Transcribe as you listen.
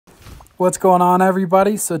What's going on,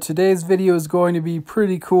 everybody? So today's video is going to be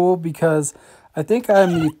pretty cool because I think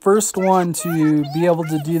I'm the first one to be able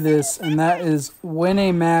to do this, and that is win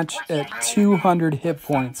a match at 200 hit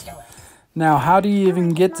points. Now, how do you even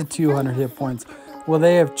get to 200 hit points? Well,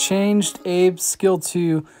 they have changed Abe's skill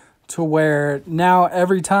 2 to where now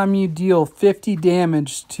every time you deal 50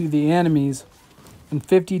 damage to the enemies, and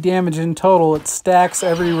 50 damage in total, it stacks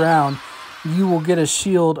every round, you will get a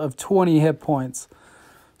shield of 20 hit points.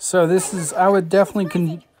 So this is, I would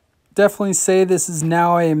definitely say this is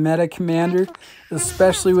now a meta commander,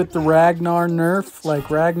 especially with the Ragnar nerf. Like,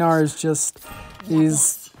 Ragnar is just,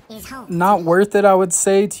 he's not worth it, I would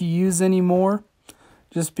say, to use anymore.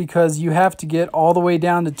 Just because you have to get all the way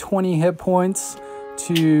down to 20 hit points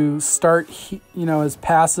to start, his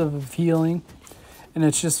passive of healing. And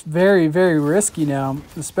it's just very, very risky now,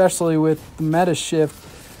 especially with the meta shift.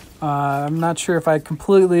 I'm not sure if I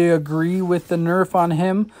completely agree with the nerf on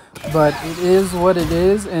him, but it is what it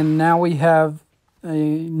is, and now we have a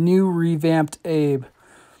new revamped Abe.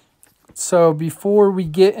 So before we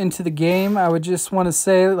get into the game, I would just want to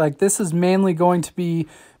say, like, this is mainly going to be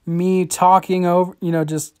me talking over,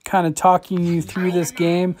 just kind of talking you through this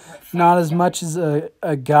game, not as much as a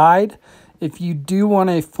guide. If you do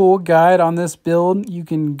want a full guide on this build, you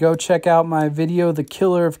can go check out my video, The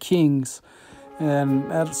Killer of Kings. And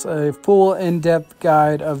that's a full in-depth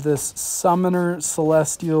guide of this Summoner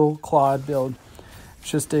Celestial Claude build. It's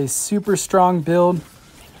just a super strong build.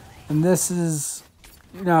 And this is,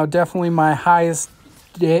 definitely my highest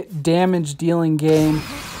damage dealing game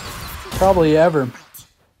probably ever.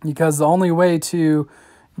 Because the only way to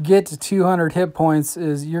get to 200 hit points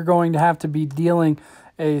is you're going to have to be dealing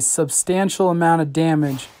a substantial amount of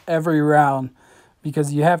damage every round.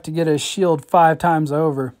 Because you have to get a shield 5 times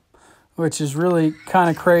over, which is really kind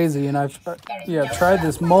of crazy. And I've tried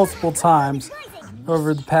this multiple times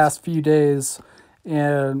over the past few days,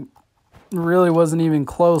 and really wasn't even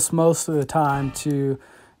close most of the time to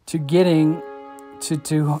getting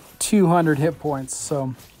to 200 hit points.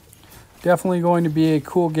 So definitely going to be a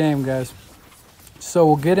cool game, guys. So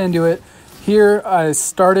we'll get into it. Here I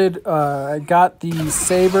got the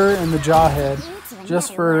Saber and the Jawhead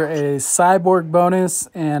just for a Cyborg bonus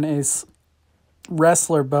and a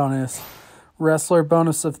Wrestler bonus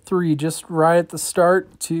of 3, just right at the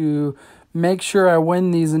start to make sure I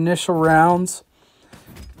win these initial rounds,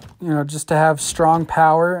 just to have strong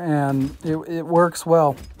power, and it works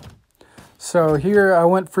well. So here I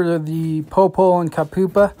went for the Popo and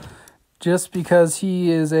Kapupa just because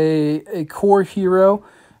he is a core hero.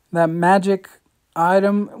 That magic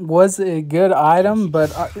item was a good item,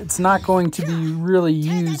 but it's not going to be really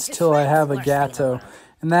used till I have a Gato.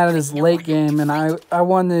 And that is late game, and I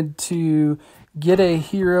wanted to get a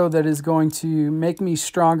hero that is going to make me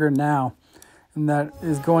stronger now. And that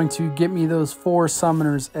is going to get me those 4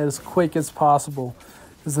 summoners as quick as possible.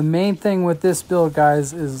 Because the main thing with this build,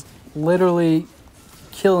 guys, is literally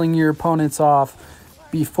killing your opponents off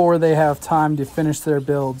before they have time to finish their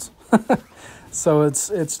builds. So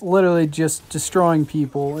it's literally just destroying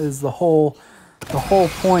people is the whole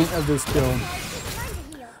point of this build.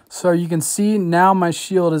 So you can see now my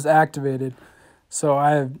shield is activated. So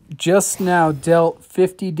I have just now dealt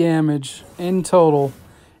 50 damage in total,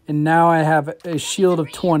 and now I have a shield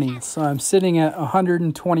of 20. So I'm sitting at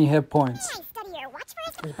 120 hit points.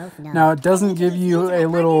 Now it doesn't give you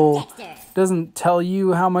doesn't tell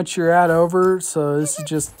you how much you're at over, so this is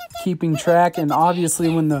just keeping track. And obviously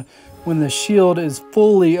when the shield is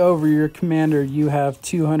fully over your commander, you have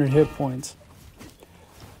 200 hit points.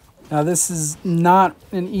 Now, this is not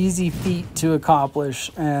an easy feat to accomplish,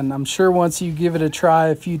 and I'm sure once you give it a try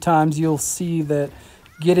a few times, you'll see that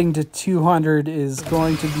getting to 200 is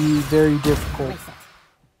going to be very difficult.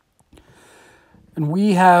 And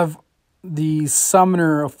we have the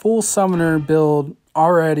summoner, a full summoner build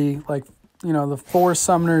already, like, the 4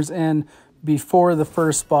 summoners in before the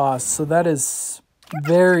first boss. So that is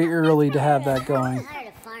very early to have that going.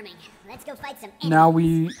 Now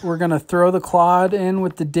we're going to throw the Claude in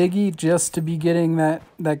with the Diggy just to be getting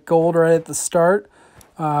that gold right at the start.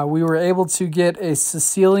 We were able to get a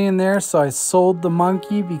Sicilian there, so I sold the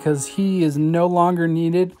Monkey because he is no longer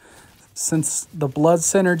needed. Since the blood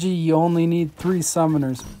synergy, you only need 3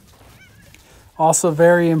 summoners. Also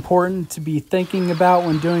very important to be thinking about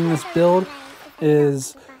when doing this build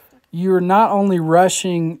is you're not only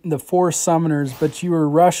rushing the 4 summoners, but you are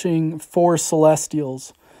rushing 4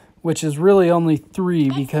 Celestials, which is really only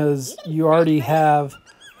 3 because you already have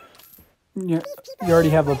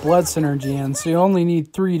a blood synergy in, so you only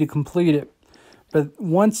need 3 to complete it. But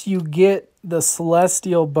once you get the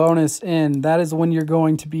Celestial bonus in, that is when you're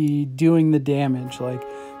going to be doing the damage. Like,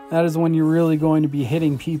 that is when you're really going to be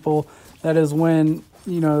hitting people. That is when,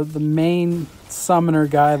 you know, the main summoner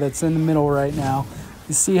guy that's in the middle right now,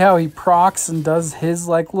 you see how he procs and does his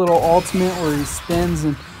like little ultimate where he spins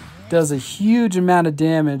and does a huge amount of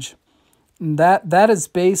damage. And that is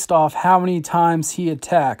based off how many times he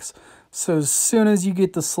attacks. So as soon as you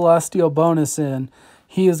get the Celestial bonus in,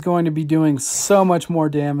 he is going to be doing so much more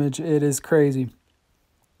damage. It is crazy.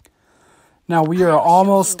 Now we are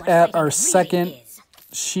almost at our second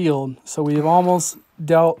shield. So we have almost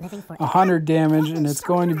dealt 100 damage, and it's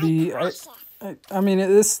going to be... I mean,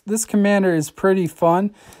 this commander is pretty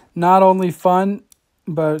fun. Not only fun,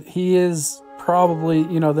 but he is probably,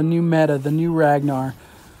 you know, the new meta, the new Ragnar.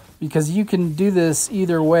 Because you can do this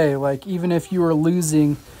either way. Like, even if you are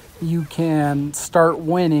losing, you can start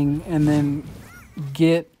winning and then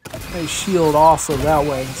get a shield also that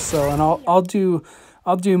way. So, and I'll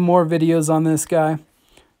do more videos on this guy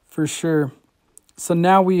for sure. So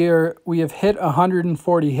now we have hit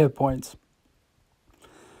 140 hit points.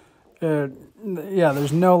 Yeah,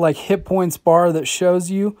 there's no like hit points bar that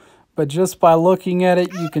shows you, but just by looking at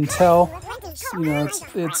it, you can tell, you know,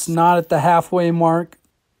 it's not at the halfway mark.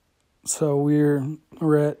 So we're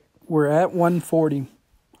at 140.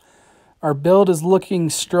 Our build is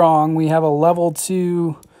looking strong. We have a level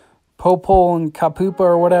 2 Popol and Kapupa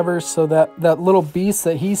or whatever, so that little beast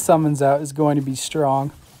that he summons out is going to be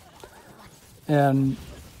strong. And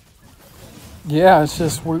yeah, it's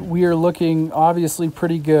just we are looking obviously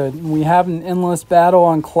pretty good. We have an endless battle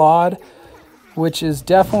on Claude, which is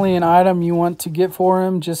definitely an item you want to get for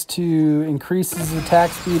him just to increase his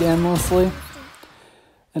attack speed endlessly.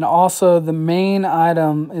 And also the main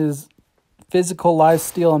item is physical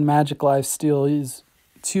lifesteal and magic lifesteal. These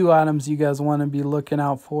 2 items you guys want to be looking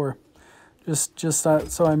out for. Just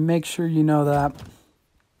so I make sure you know that.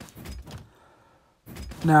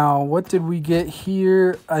 Now, what did we get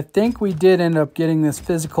here? I think we did end up getting this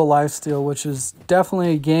physical lifesteal, which is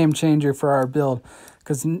definitely a game changer for our build.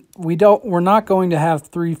 Because we're not going to have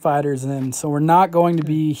 3 fighters in, so we're not going to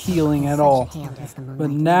be healing at all.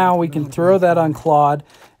 But now we can throw that on Claude,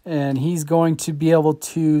 and he's going to be able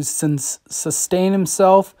to sustain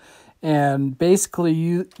himself and basically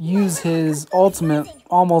use his ultimate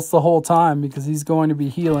almost the whole time because he's going to be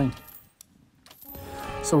healing.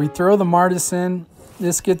 So we throw the Martis in.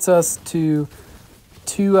 This gets us to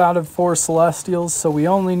 2 out of 4 Celestials, so we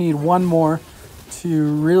only need 1 more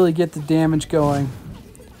to really get the damage going.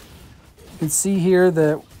 You can see here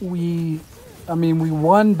that we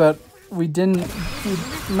won, but we're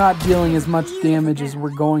not dealing as much damage as we're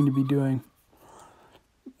going to be doing.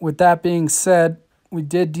 With that being said, we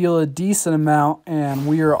did deal a decent amount, and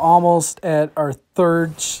we are almost at our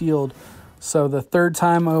 3rd shield. So the 3rd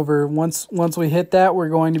time over, once we hit that, we're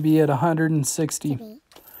going to be at 160.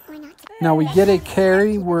 Now we get a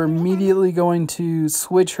carry. We're immediately going to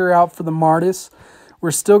switch her out for the Martis.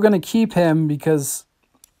 We're still going to keep him because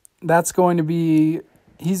that's going to be...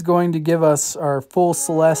 He's going to give us our full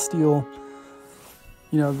Celestial,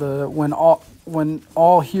 you know, when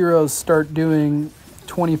all heroes start doing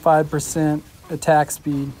 25% attack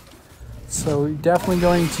speed. So we're definitely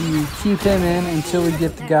going to keep him in until we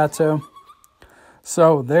get the Gato.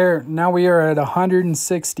 So now we are at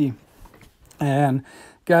 160. And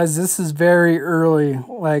guys, this is very early,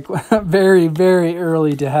 like very, very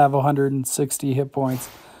early to have 160 hit points.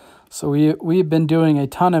 So we've been doing a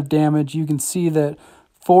ton of damage. You can see that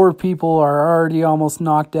 4 people are already almost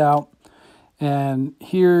knocked out. And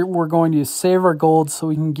here we're going to save our gold so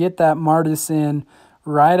we can get that Martis in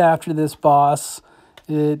right after this boss.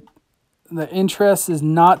 The interest is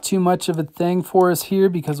not too much of a thing for us here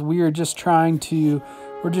because we're just trying to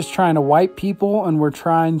wipe people, and we're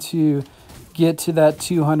trying to get to that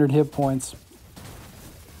 200 hit points.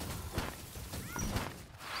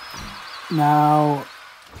 Now,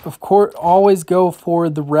 of course, always go for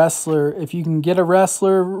the wrestler. If you can get a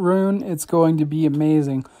wrestler rune, it's going to be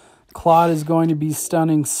amazing. Claude is going to be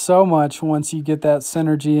stunning so much once you get that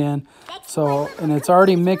synergy in. So, and it's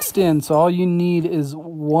already mixed in, so all you need is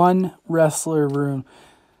 1 wrestler rune.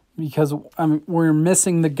 Because we're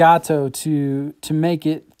missing the Gato to make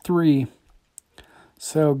it 3.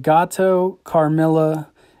 So Gato, Carmilla,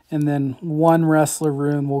 and then 1 wrestler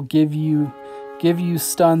rune will give you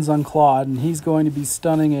stuns on Claude, and he's going to be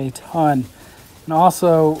stunning a ton. And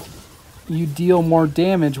also, you deal more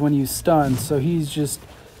damage when you stun, so he's just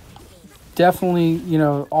definitely, you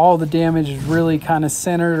know, all the damage is really kind of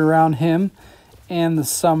centered around him and the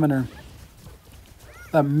summoner,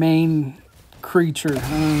 the main creature. I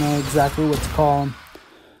don't know exactly what to call him.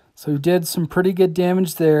 So he did some pretty good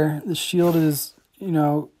damage there. The shield is, you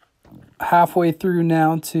know, halfway through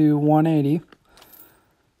now to 180.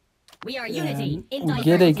 And we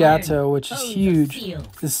get a Gato, which is huge.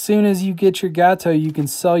 As soon as you get your Gato, you can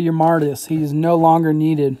sell your Martis. He is no longer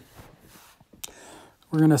needed.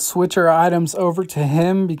 We're going to switch our items over to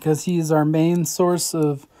him because he is our main source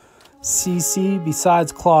of CC,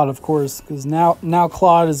 besides Claude, of course, because now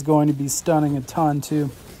Claude is going to be stunning a ton, too.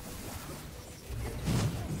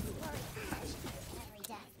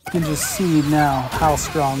 You can just see now how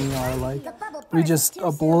strong we are. Like, we just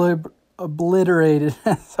obliterated.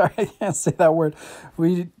 Sorry, I can't say that word.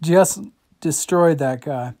 We just destroyed that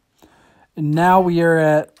guy. And now we are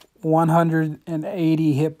at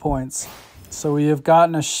 180 hit points. So we have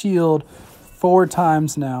gotten a shield 4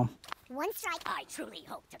 times now.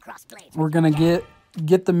 We're going to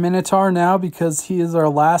get the Minotaur now because he is our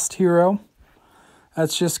last hero.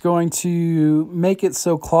 That's just going to make it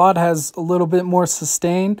so Claude has a little bit more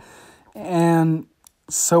sustain. And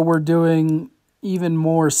so we're doing even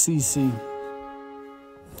more CC.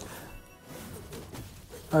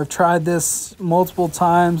 I've tried this multiple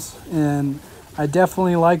times, and I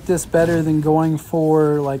definitely like this better than going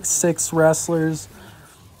for like 6 wrestlers.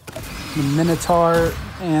 The Minotaur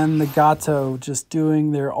and the Gato just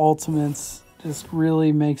doing their ultimates just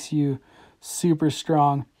really makes you super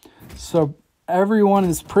strong. So everyone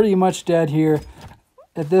is pretty much dead here.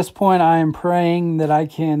 At this point, I am praying that I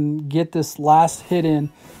can get this last hit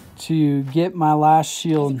in to get my last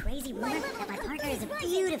shield.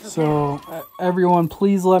 So everyone,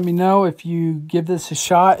 please let me know if you give this a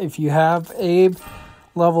shot. If you have Abe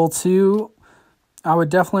level 2, I would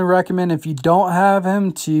definitely recommend, if you don't have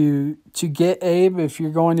him, to get Abe if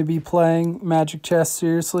you're going to be playing Magic Chess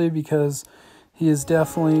seriously, because he is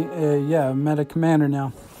definitely a meta commander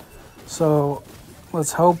now. So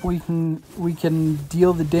let's hope we can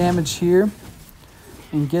deal the damage here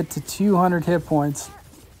and get to 200 hit points.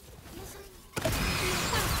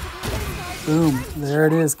 Boom, there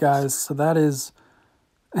it is, guys. So that is,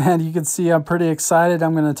 and you can see I'm pretty excited.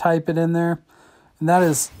 I'm going to type it in there. And that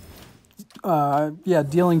is,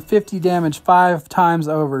 dealing 50 damage 5 times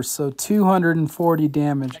over. So 240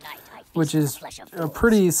 damage, which is a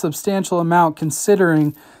pretty substantial amount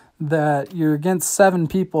considering that you're against 7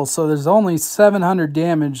 people. So there's only 700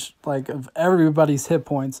 damage, like, of everybody's hit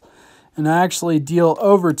points. And I actually deal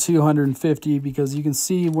over 250 because you can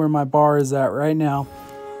see where my bar is at right now.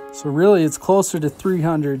 So really, it's closer to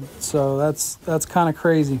 300. So that's kind of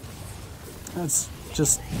crazy. That's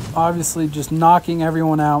just obviously just knocking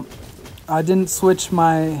everyone out. I didn't switch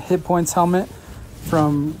my hit points helmet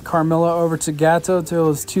from Carmilla over to Gato till it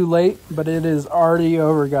was too late, but it is already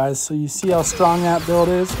over, guys. So you see how strong that build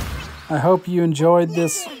is. I hope you enjoyed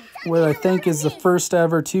this, what I think is the first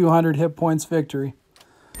ever 200 hit points victory.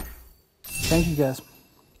 Thank you, guys.